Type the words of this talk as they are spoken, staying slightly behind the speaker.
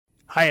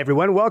Hi,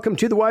 everyone. Welcome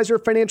to the Wiser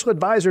Financial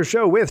Advisor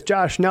Show with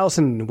Josh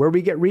Nelson, where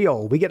we get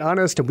real, we get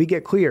honest, and we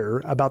get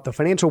clear about the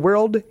financial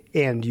world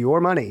and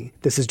your money.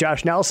 This is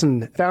Josh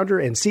Nelson, founder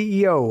and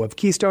CEO of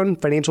Keystone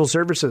Financial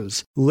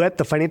Services. Let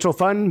the financial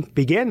fun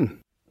begin.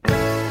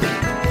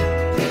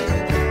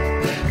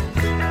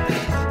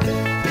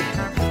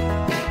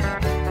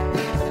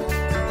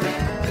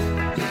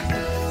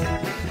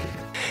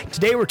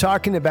 Today we're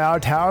talking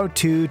about how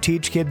to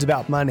teach kids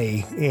about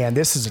money, and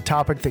this is a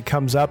topic that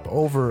comes up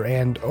over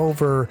and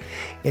over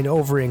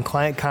in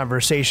client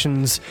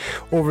conversations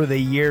over the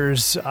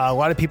years. A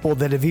lot of people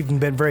that have even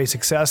been very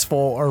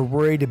successful are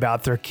worried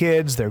about their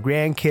kids, their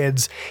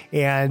grandkids,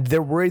 and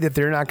they're worried that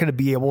they're not going to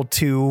be able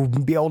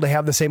to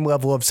have the same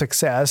level of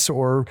success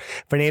or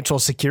financial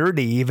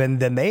security even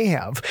than they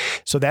have.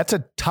 So that's a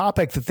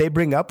topic that they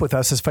bring up with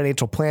us as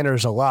financial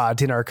planners a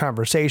lot in our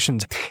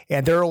conversations.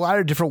 And there are a lot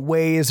of different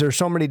ways. There's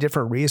so many different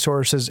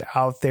resources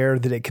out there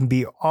that it can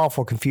be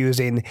awful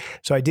confusing.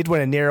 So I did want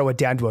to narrow it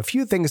down to a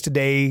few things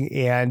today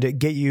and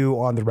get you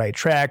on the right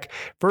track.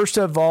 First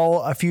of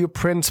all, a few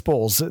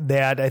principles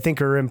that I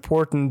think are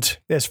important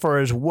as far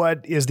as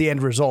what is the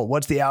end result?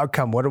 What's the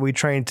outcome? What are we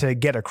trying to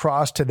get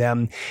across to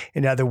them?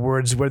 In other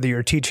words, whether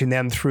you're teaching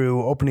them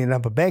through opening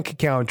up a bank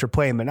account or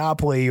playing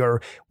Monopoly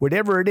or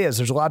whatever it is,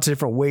 there's lots of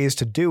different ways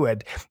to do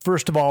it.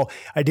 First of all,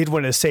 I did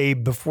want to say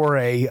before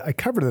I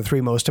cover the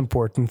three most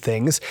important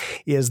things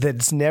is that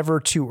it's never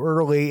too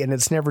early and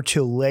it's never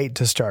too late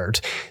to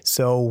start.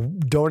 So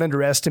don't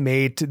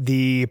underestimate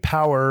the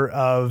power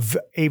of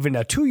even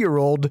a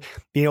 2-year-old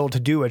being able to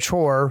do a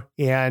chore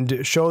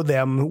and show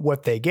them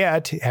what they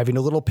get, having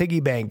a little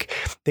piggy bank,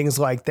 things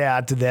like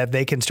that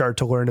they can start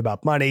to learn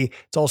about money.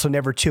 It's also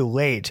never too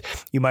late.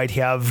 You might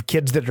have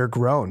kids that are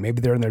grown,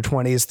 maybe they're in their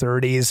 20s,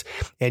 30s,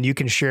 and you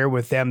can share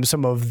with them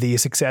some of the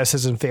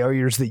successes and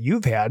failures that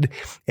you've had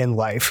in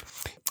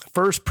life.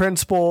 First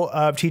principle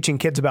of teaching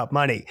kids about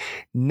money.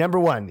 Number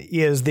one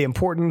is the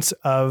importance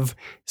of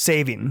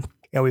saving.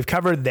 And we've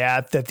covered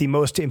that the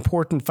most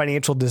important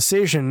financial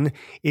decision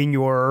in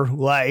your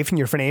life, in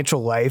your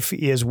financial life,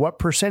 is what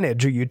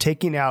percentage are you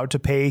taking out to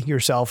pay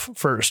yourself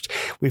first.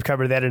 We've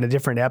covered that in a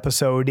different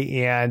episode,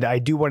 and I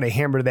do want to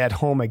hammer that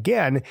home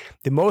again.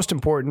 The most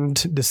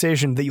important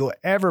decision that you'll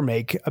ever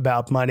make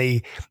about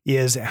money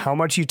is how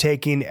much you're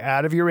taking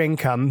out of your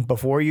income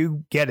before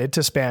you get it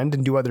to spend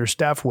and do other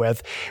stuff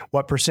with.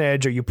 What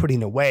percentage are you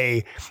putting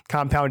away?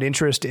 Compound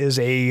interest is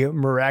a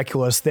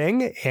miraculous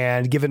thing,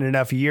 and given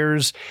enough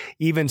years,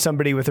 even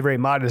somebody with a very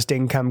modest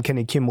income can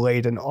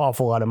accumulate an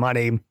awful lot of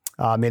money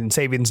in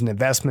savings and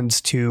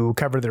investments to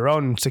cover their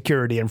own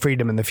security and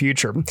freedom in the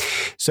future.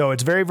 So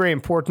it's very, very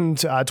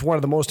important. It's one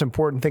of the most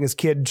important things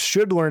kids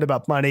should learn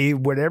about money.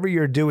 Whatever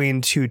you're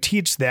doing to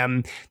teach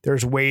them,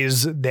 there's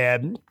ways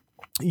that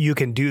you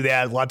can do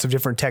that, lots of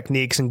different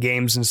techniques and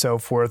games and so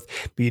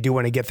forth, but you do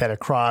want to get that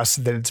across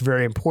that it's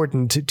very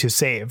important to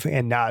save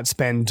and not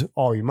spend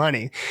all your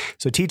money.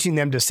 So teaching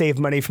them to save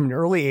money from an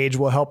early age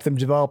will help them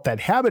develop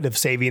that habit of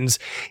savings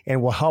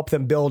and will help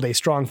them build a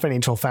strong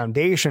financial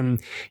foundation.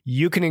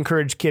 You can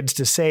encourage kids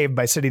to save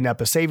by setting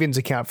up a savings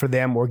account for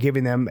them or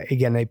giving them,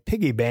 again, a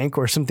piggy bank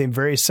or something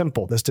very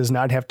simple. This does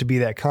not have to be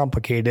that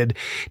complicated,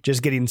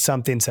 just getting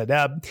something set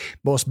up.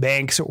 Most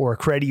banks or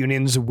credit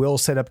unions will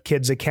set up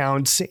kids'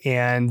 accounts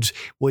and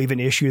we'll even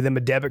issue them a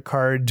debit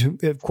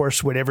card, of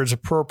course, whatever is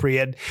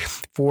appropriate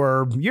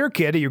for your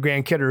kid or your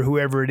grandkid or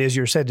whoever it is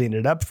you're setting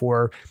it up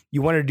for.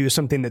 You want to do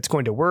something that's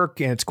going to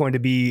work and it's going to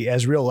be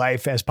as real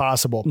life as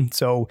possible.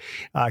 So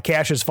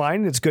cash is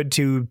fine. It's good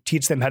to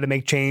teach them how to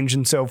make change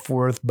and so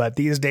forth. But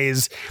these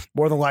days,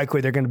 more than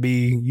likely, they're going to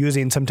be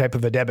using some type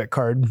of a debit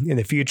card in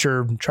the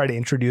future. Try to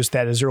introduce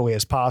that as early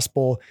as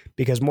possible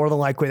because more than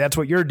likely that's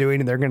what you're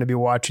doing and they're going to be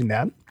watching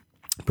that.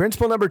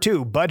 Principle number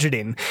 2,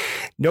 budgeting.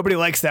 Nobody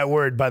likes that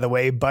word, by the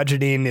way.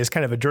 Budgeting is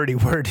kind of a dirty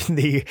word in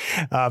the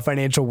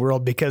financial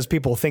world because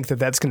people think that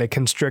that's going to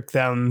constrict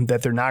them,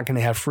 that they're not going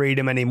to have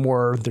freedom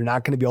anymore. They're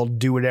not going to be able to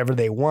do whatever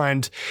they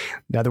want.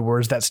 In other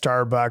words, that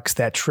Starbucks,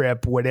 that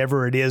trip,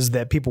 whatever it is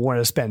that people want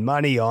to spend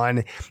money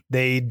on,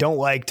 they don't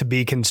like to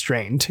be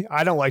constrained.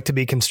 I don't like to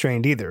be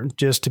constrained either,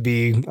 just to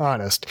be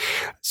honest.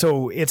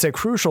 So it's a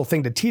crucial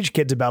thing to teach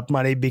kids about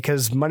money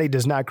because money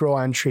does not grow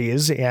on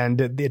trees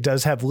and it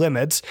does have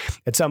limits.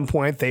 At some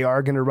point, they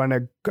are going to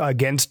run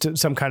against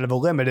some kind of a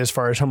limit as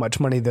far as how much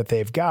money that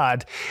they've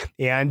got.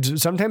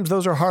 And sometimes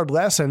those are hard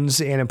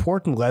lessons and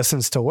important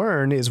lessons to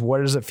learn is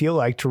what does it feel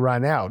like to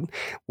run out?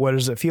 What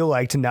does it feel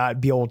like to not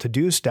be able to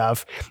do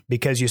stuff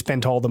because you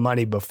spent all the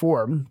money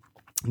before?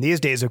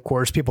 These days, of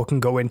course, people can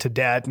go into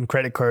debt and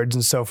credit cards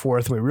and so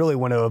forth. We really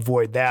want to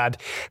avoid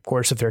that. Of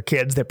course, if they're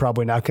kids, they're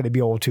probably not going to be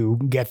able to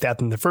get that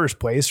in the first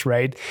place,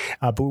 right?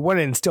 But we want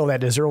to instill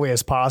that as early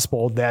as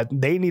possible that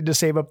they need to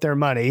save up their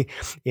money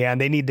and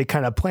they need to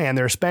kind of plan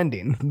their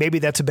spending. Maybe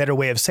that's a better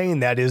way of saying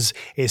that is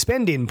a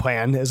spending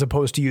plan as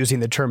opposed to using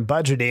the term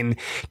budgeting,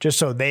 just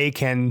so they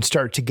can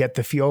start to get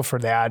the feel for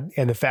that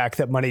and the fact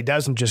that money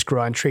doesn't just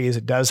grow on trees,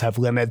 it does have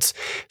limits.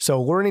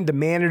 So learning to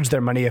manage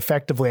their money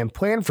effectively and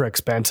plan for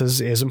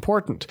expenses is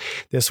important.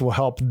 This will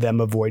help them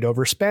avoid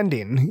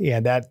overspending.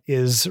 And that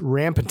is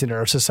rampant in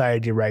our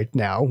society right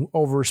now.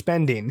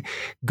 Overspending,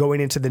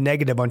 going into the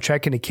negative on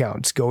checking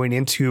accounts, going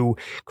into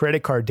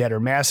credit card debt or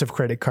massive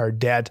credit card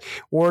debt,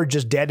 or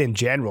just debt in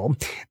general.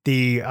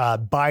 The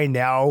buy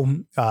now,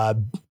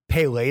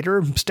 pay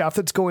later stuff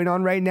that's going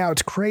on right now.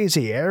 It's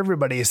crazy.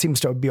 Everybody seems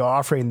to be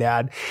offering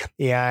that.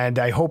 And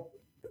I hope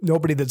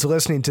nobody that's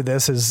listening to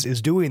this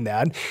is doing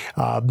that.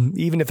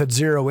 Even if it's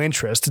zero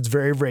interest, it's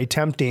very, very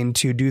tempting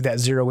to do that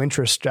zero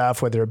interest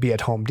stuff, whether it be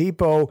at Home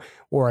Depot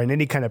or in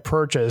any kind of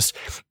purchase.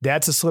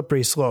 That's a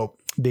slippery slope.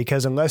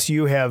 Because unless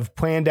you have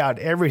planned out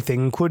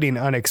everything, including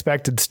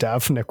unexpected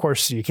stuff, and of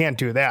course you can't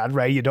do that,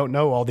 right? You don't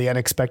know all the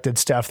unexpected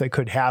stuff that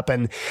could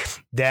happen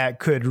that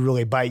could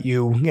really bite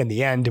you in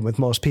the end. And with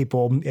most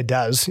people, it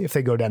does if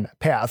they go down that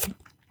path.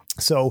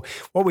 So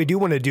what we do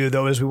want to do,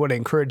 though, is we want to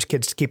encourage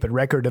kids to keep a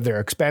record of their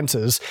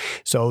expenses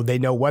so they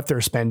know what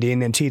they're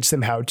spending and teach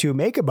them how to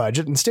make a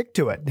budget and stick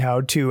to it,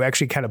 how to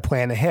actually kind of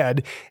plan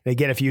ahead. And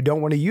again, if you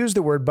don't want to use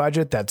the word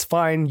budget, that's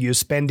fine. Use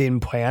spending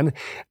plan.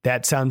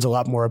 That sounds a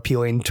lot more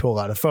appealing to a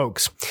lot of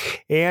folks.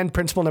 And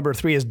principle number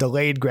 3 is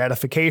delayed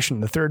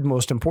gratification. The third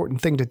most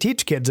important thing to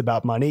teach kids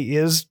about money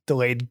is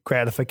delayed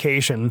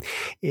gratification.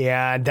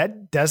 And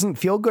that doesn't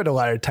feel good a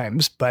lot of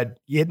times, but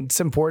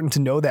it's important to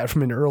know that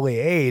from an early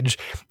age,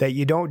 that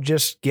you don't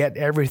just get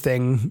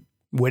everything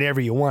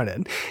whenever you want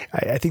it.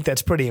 I think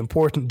that's pretty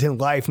important in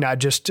life, not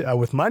just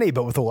with money,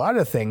 but with a lot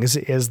of things,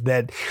 is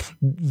that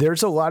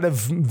there's a lot of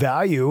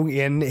value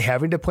in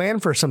having to plan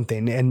for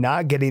something and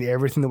not getting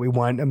everything that we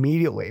want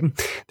immediately.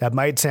 That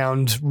might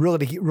sound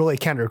really, really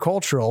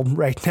countercultural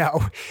right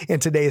now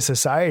in today's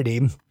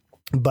society,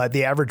 but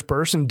the average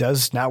person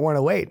does not want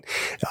to wait.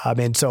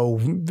 And so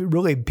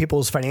really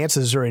people's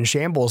finances are in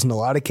shambles in a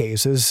lot of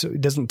cases. It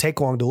doesn't take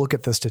long to look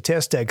at the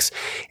statistics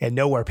and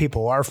know where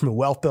people are from a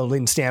wealth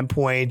building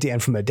standpoint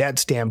and from a debt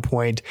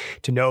standpoint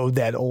to know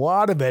that a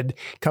lot of it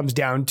comes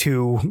down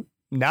to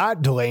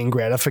not delaying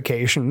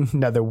gratification,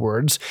 in other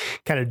words,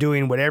 kind of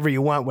doing whatever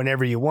you want,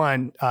 whenever you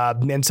want.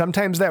 And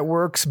sometimes that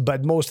works,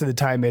 but most of the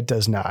time it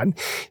does not.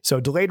 So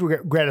delayed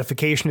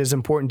gratification is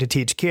important to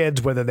teach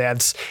kids, whether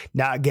that's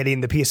not getting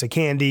the piece of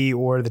candy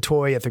or the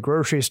toy at the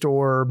grocery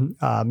store,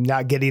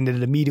 not getting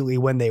it immediately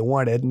when they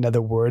want it. In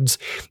other words,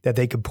 that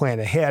they could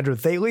plan ahead, or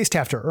they at least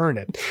have to earn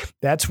it.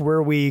 That's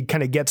where we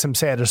kind of get some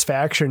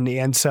satisfaction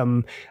and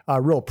some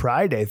real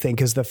pride, I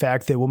think, is the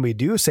fact that when we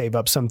do save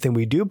up something,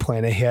 we do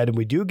plan ahead and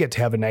we do get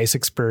to have a nice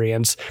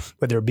experience,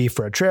 whether it be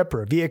for a trip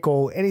or a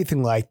vehicle,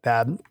 anything like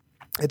that.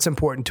 It's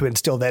important to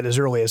instill that as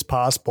early as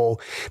possible,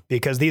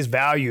 because these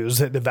values,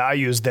 the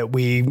values that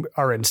we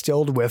are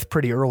instilled with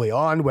pretty early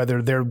on,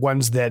 whether they're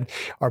ones that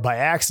are by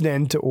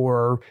accident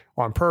or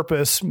on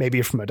purpose,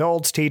 maybe from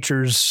adults,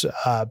 teachers,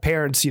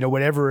 parents,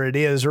 whatever it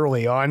is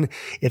early on,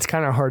 it's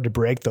kind of hard to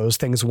break those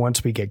things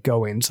once we get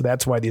going. So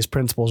that's why these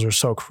principles are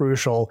so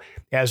crucial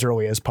as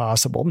early as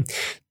possible.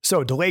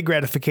 So delayed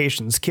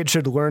gratifications, kids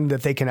should learn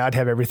that they cannot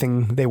have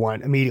everything they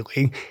want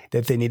immediately,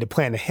 that they need to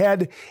plan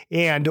ahead.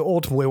 And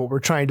ultimately what we're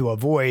trying to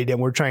avoid and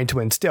we're trying to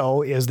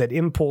instill is that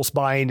impulse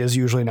buying is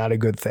usually not a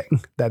good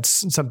thing.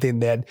 That's something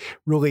that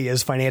really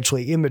is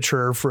financially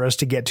immature for us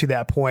to get to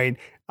that point.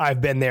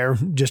 I've been there,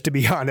 just to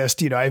be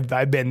honest.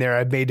 I've been there.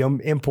 I've made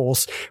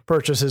impulse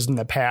purchases in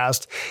the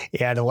past,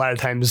 and a lot of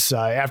times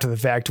after the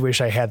fact, wish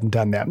I hadn't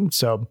done that.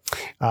 So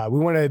we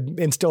want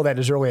to instill that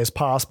as early as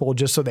possible,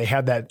 just so they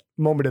have that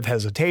moment of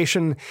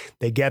hesitation.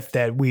 They get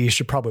that we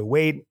should probably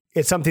wait.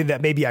 It's something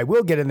that maybe I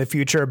will get in the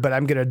future, but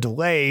I'm going to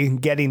delay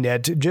getting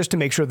it just to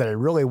make sure that I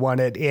really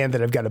want it and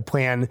that I've got a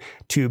plan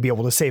to be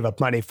able to save up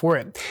money for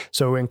it.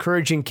 So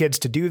encouraging kids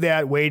to do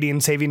that, waiting,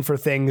 saving for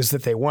things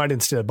that they want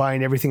instead of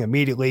buying everything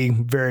immediately,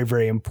 very,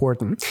 very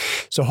important.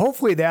 So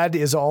hopefully that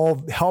is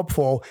all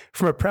helpful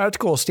from a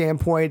practical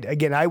standpoint.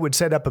 Again, I would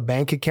set up a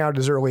bank account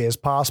as early as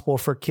possible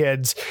for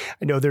kids.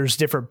 I know there's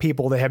different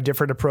people that have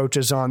different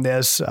approaches on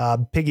this,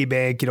 piggy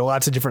bank,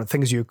 lots of different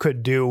things you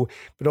could do,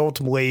 but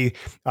ultimately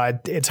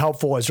it's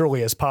helpful as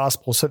early as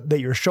possible so that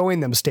you're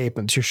showing them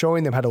statements, you're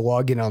showing them how to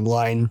log in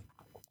online,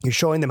 you're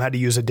showing them how to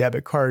use a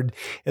debit card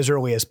as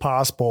early as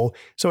possible,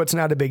 so it's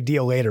not a big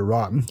deal later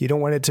on. You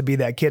don't want it to be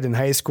that kid in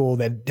high school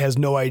that has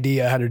no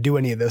idea how to do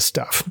any of this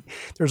stuff.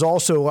 There's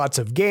also lots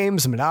of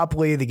games,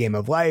 Monopoly, the game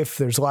of life.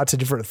 There's lots of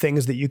different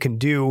things that you can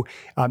do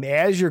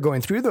as you're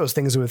going through those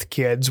things with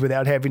kids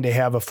without having to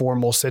have a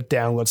formal sit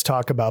down, let's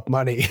talk about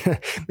money.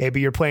 Maybe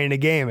you're playing a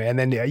game and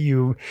then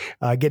you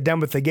get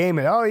done with the game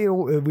and,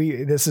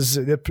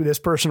 this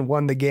person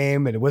won the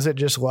game, and was it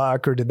just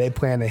luck or did they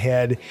plan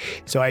ahead?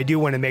 So I do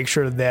want to make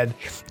sure that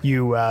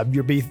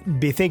you'll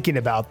be thinking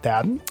about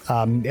that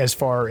as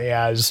far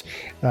as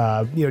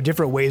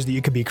different ways that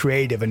you could be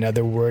creative, in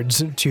other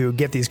words, to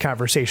get these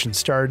conversations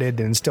started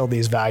and instill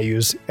these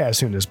values as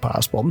soon as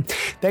possible.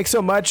 Thanks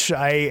so much.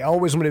 I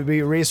always want to be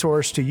a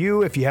resource to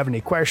you. If you have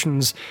any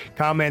questions,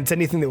 comments,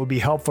 anything that would be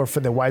helpful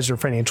for the Wiser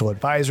Financial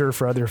Advisor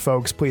for other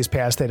folks, please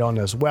pass that on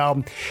as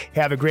well.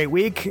 Have a great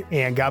week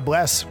and God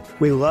bless.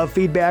 We love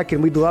feedback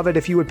and we'd love it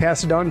if you would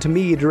pass it on to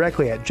me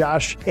directly at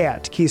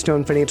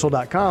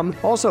josh@keystonefinancial.com.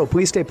 Also,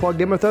 please stay plugged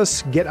in with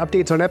us, get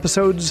updates on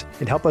episodes,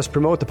 and help us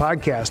promote the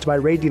podcast by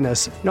rating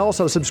us and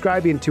also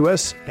subscribing to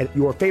us at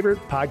your favorite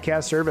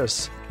podcast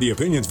service. The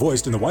opinions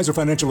voiced in the Wiser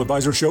Financial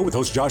Advisor Show with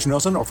host Josh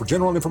Nelson are for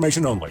general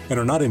information only and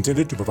are not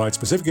intended to provide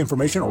specific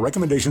information or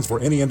recommendations for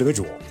any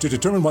individual. To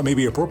determine what may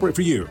be appropriate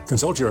for you,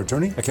 consult your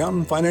attorney,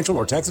 accountant, financial,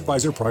 or tax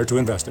advisor prior to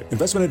investing.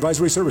 Investment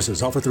advisory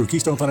services offered through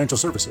Keystone Financial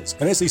Services,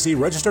 an SEC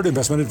registered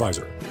investment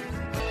advisor.